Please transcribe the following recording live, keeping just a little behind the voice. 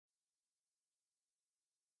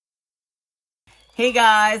Hey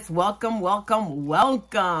guys, welcome.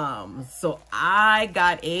 So I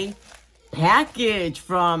got a package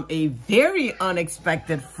from a very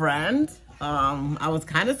unexpected friend. I was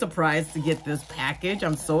kind of surprised to get this package.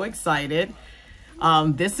 I'm so excited.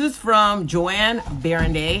 This is from Joann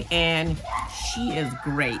Barrenday, and she is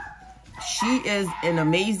great. She is an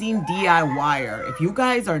amazing DIYer. If you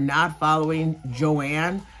guys are not following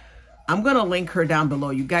Joann, I'm gonna link her down below.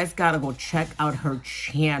 You guys gotta go check out her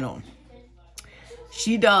channel.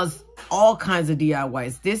 She does all kinds of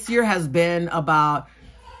DIYs. This year has been about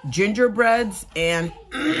gingerbreads and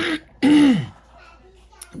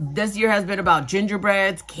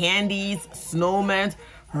candies, snowmen.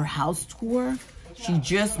 Her house tour, she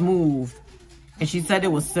just moved and she said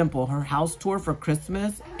it was simple. Her house tour for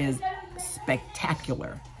Christmas is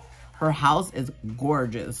spectacular. Her house is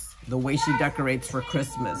gorgeous, the way she decorates for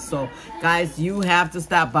Christmas. So guys, you have to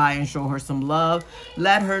stop by and show her some love.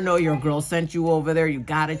 Let her know your girl sent you over there. You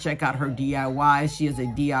gotta check out her DIY. She is a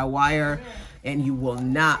DIYer and you will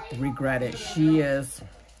not regret it. She is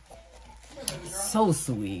so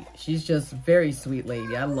sweet. She's just a very sweet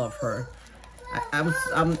lady. I love her. I'm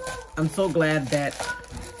so glad that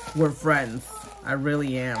we're friends. I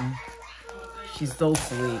really am. She's so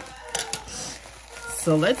sweet.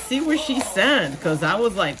 So let's see what she sent, because I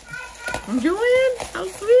was like, Joann, how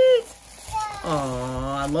sweet.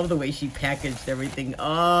 Oh, I love the way she packaged everything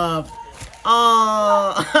up.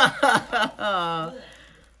 Oh.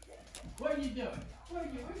 What are you doing?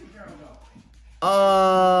 Where's your girl go?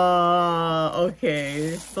 Oh,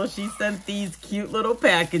 okay. So she sent these cute little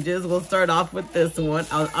packages. We'll start off with this one.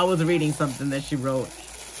 I was reading something that she wrote.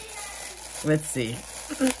 Let's see.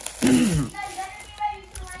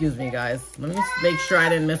 Excuse me, guys. Let me make sure I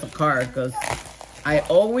didn't miss a card, because I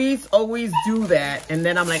always do that. And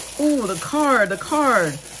then I'm like, ooh, the card.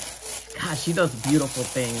 Gosh, she does beautiful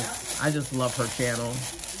things. I just love her channel.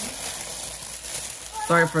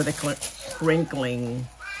 Sorry for the crinkling.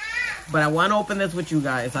 But I want to open this with you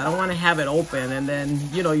guys. I don't want to have it open and then,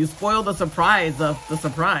 you know, you spoil the surprise of the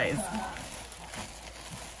surprise.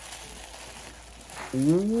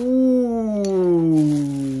 Ooh,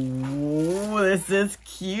 this is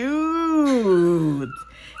cute.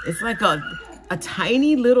 It's like a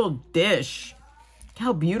tiny little dish. Look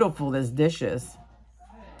how beautiful this dish is.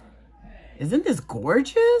 Isn't this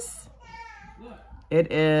gorgeous? It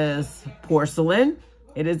is porcelain.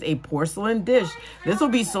 It is a porcelain dish. This will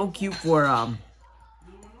be so cute for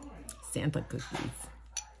Santa cookies.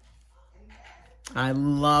 I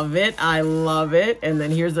love it. And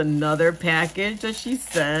then here's another package that she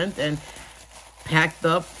sent and packed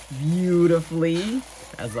up beautifully,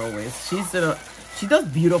 as always. She does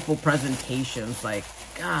beautiful presentations. Like,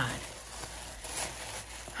 God,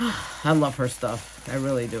 I love her stuff. I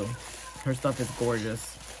really do. Her stuff is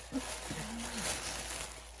gorgeous.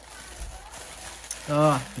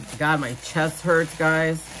 Oh, God, my chest hurts,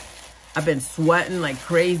 guys. I've been sweating like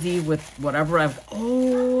crazy with whatever oh,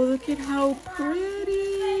 look at how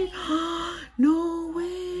pretty. No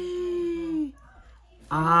way.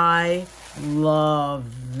 I love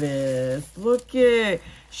this. Look it.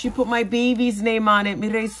 She put my baby's name on it,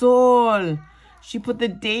 Mi Sol. She put the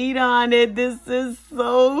date on it. This is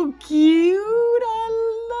so cute. I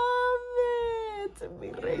love it.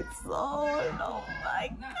 Mi Sol. Oh, my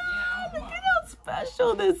God. Look at how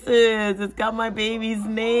special this is. It's got my baby's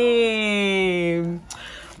name.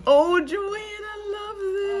 Oh, Joann, I love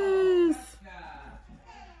this.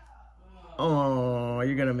 Oh,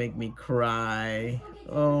 you're gonna make me cry.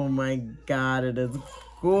 Oh my God, it is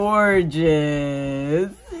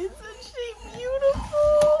gorgeous. Isn't she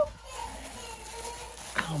beautiful?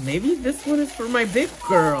 Oh, maybe this one is for my big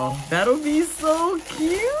girl. That'll be so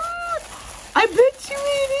cute. I bet you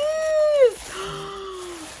it is.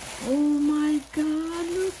 Oh my God,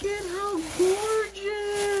 look at how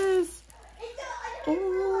gorgeous.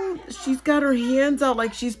 Oh, she's got her hands out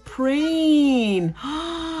like she's praying.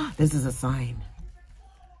 This is a sign.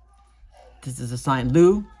 This is a sign.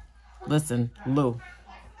 Lou, listen, Lou.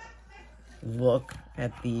 Look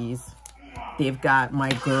at these. They've got my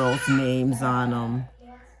girls' names on them.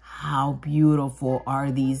 How beautiful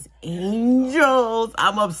are these angels?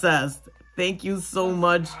 I'm obsessed. Thank you so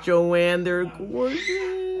much, Joann. They're gorgeous.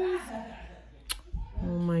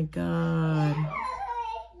 Oh my God.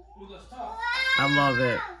 I love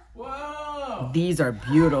it. These are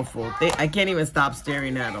beautiful. I can't even stop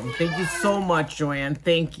staring at them. Thank you so much, Joann.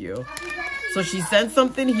 Thank you. So she sent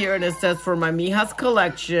something here and it says, for my Mija's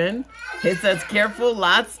collection. It says, careful,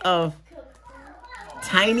 lots of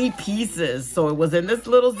tiny pieces. So it was in this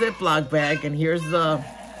little Ziploc bag, and here's the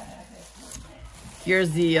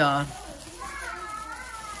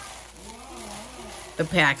the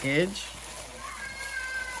package.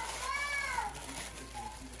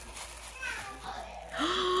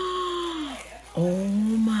 Oh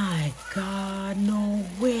my God, no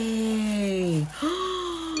way.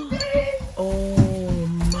 Oh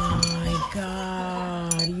my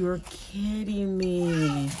God, you're kidding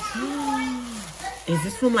me. Is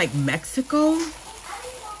this from like Mexico?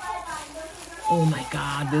 Oh my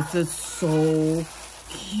God, this is so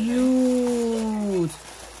cute.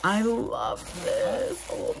 I love this.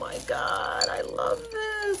 Oh my God, I love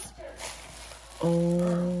this.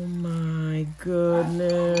 Oh my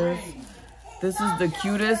goodness. This is the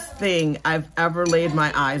cutest thing I've ever laid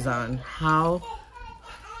my eyes on. How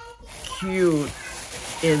cute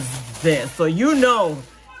is this? So you know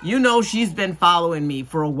she's been following me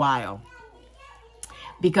for a while.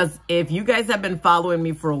 Because if you guys have been following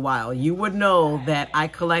me for a while, you would know that I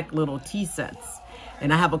collect little tea sets.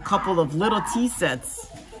 And I have a couple of little tea sets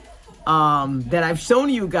that I've shown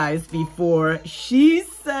you guys before. She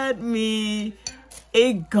sent me,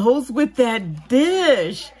 it goes with that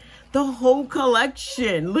dish. The whole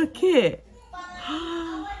collection. Look it.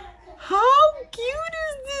 How cute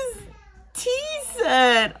is this tea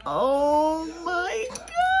set? Oh my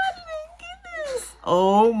God, look at this.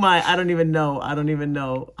 Oh my, I don't even know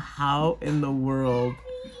how in the world.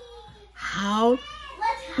 How?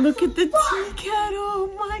 Look at the tea kettle. Oh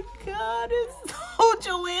my God, it's so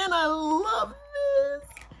Joann, I love this.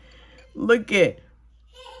 Look it.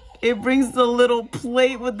 It brings the little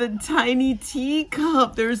plate with the tiny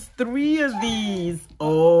teacup. There's 3 of these.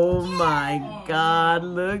 Oh my God,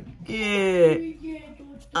 look it.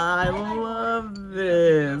 I love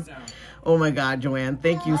this. Oh my God, Joann,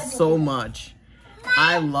 thank you so much.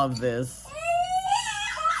 I love this.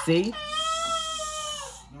 See?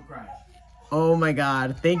 No cry. Oh my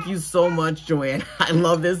God, thank you so much, Joann. I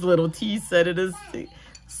love this little tea set. It is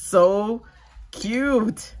so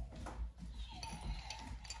cute.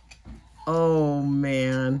 Oh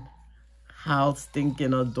man, how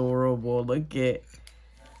stinking adorable. Look at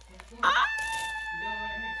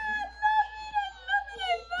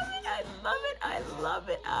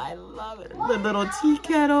I love it. The little tea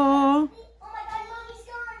kettle.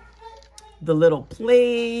 The little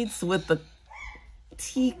plates with the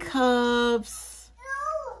teacups.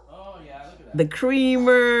 Oh yeah, look at that. The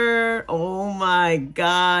creamer. Oh my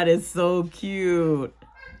God, it's so cute.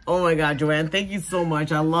 Oh my God, Joann, thank you so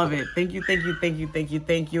much. I love it. Thank you.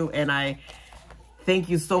 And I thank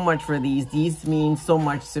you so much for these. These mean so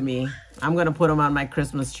much to me. I'm going to put them on my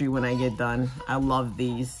Christmas tree when I get done. I love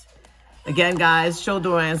these. Again, guys, show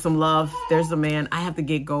Joann some love. There's the man. I have to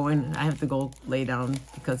get going. I have to go lay down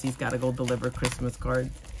because he's got to go deliver Christmas cards.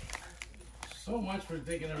 So much for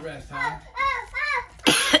taking a rest, huh?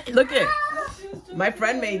 Look at my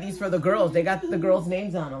friend made these for the girls. They got the girls'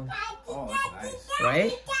 names on them. Oh, that's nice.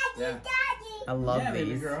 Right? Yeah. I love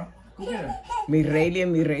Baby these. girl. Go get her. Mi Rey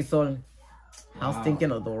and Mi Rey Sol. How Wow.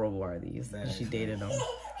 stinking adorable are these? That She is dated them.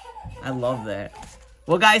 I love that.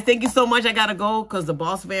 Well, guys, thank you so much. I got to go because the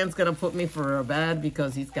boss man's going to put me for a bed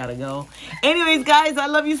because he's got to go. Anyways, guys, I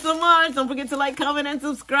love you so much. Don't forget to like, comment, and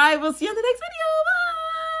subscribe. We'll see you in the next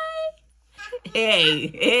video. Bye.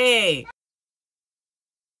 Hey.